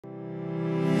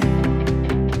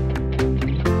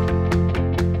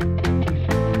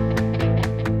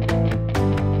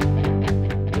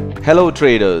Hello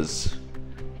traders,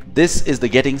 this is the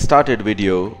getting started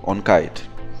video on Kite.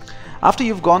 After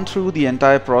you've gone through the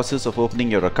entire process of opening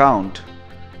your account,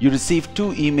 you receive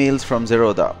two emails from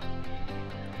Zerodha.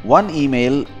 One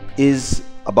email is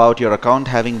about your account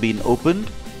having been opened,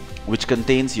 which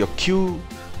contains your Q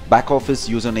back office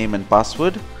username and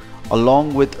password,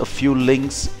 along with a few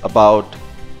links about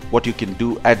what you can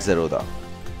do at Zerodha.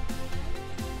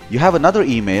 You have another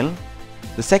email.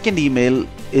 The second email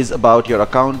is about your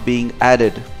account being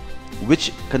added,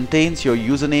 which contains your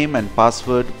username and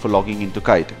password for logging into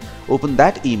Kite. Open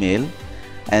that email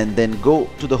and then go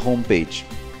to the home page.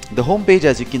 The home page,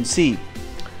 as you can see,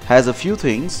 has a few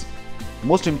things.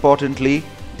 Most importantly,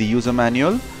 the user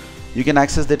manual. You can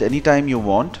access that anytime you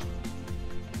want,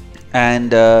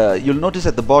 and you'll notice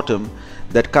at the bottom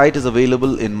that Kite is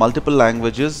available in multiple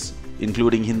languages,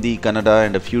 including Hindi, Kannada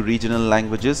and a few regional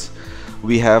languages.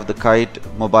 We have the Kite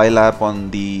mobile app on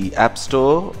the App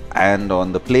Store and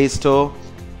on the Play Store.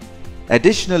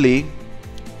 Additionally,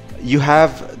 you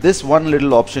have this one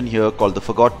little option here called the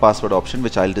Forgot Password option,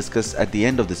 which I'll discuss at the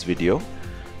end of this video.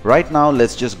 Right now,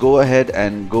 let's just go ahead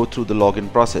and go through the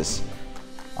login process.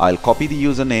 I'll copy the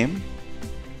username.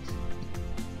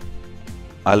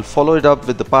 I'll follow it up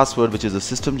with the password, which is a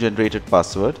system generated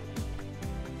password,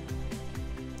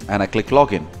 and I click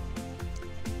login.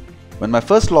 When my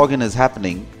first login is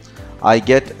happening, I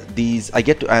get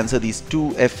to answer these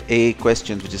 2FA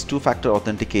questions, which is two-factor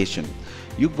authentication.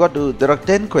 There are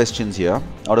 10 questions here,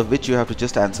 out of which you have to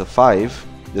just answer 5.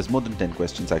 There's more than 10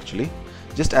 questions actually.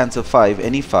 Just answer 5,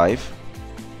 any 5.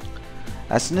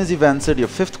 As soon as you've answered your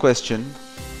 5th question,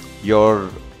 your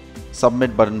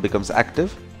submit button becomes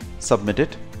active. Submit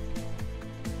it.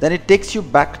 Then it takes you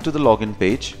back to the login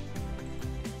page.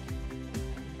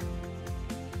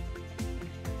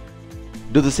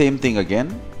 Do the same thing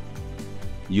again.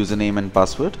 Username and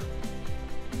password.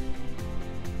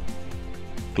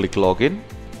 Click login.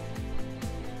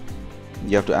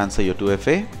 You have to answer your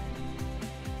 2FA.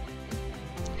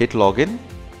 Hit login.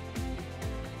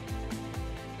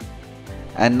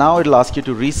 And now it will ask you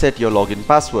to reset your login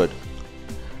password.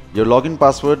 Your login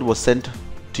password was sent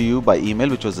to you by email,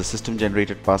 which was the system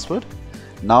generated password.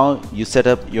 Now you set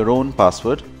up your own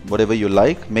password, whatever you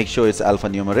like. Make sure it's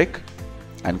alphanumeric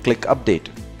and click update.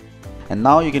 And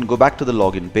now you can go back to the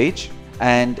login page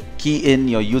and key in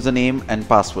your username and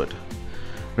password.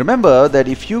 Remember that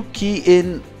if you key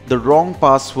in the wrong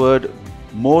password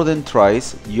more than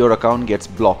thrice, your account gets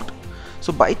blocked.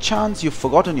 So by chance you've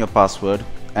forgotten your password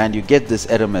and you get this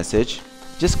error message,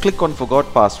 just click on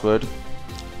forgot password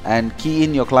and key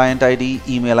in your client ID,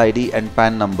 email ID and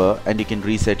PAN number, and you can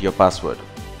reset your password.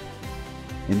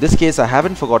 In this case, I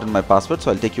haven't forgotten my password, so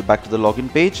I'll take you back to the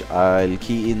login page. I'll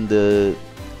key in the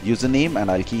username and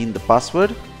I'll key in the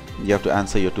password. You have to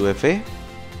answer your 2FA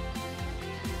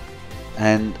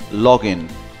and log in.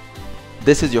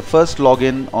 This is your first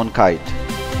login on Kite.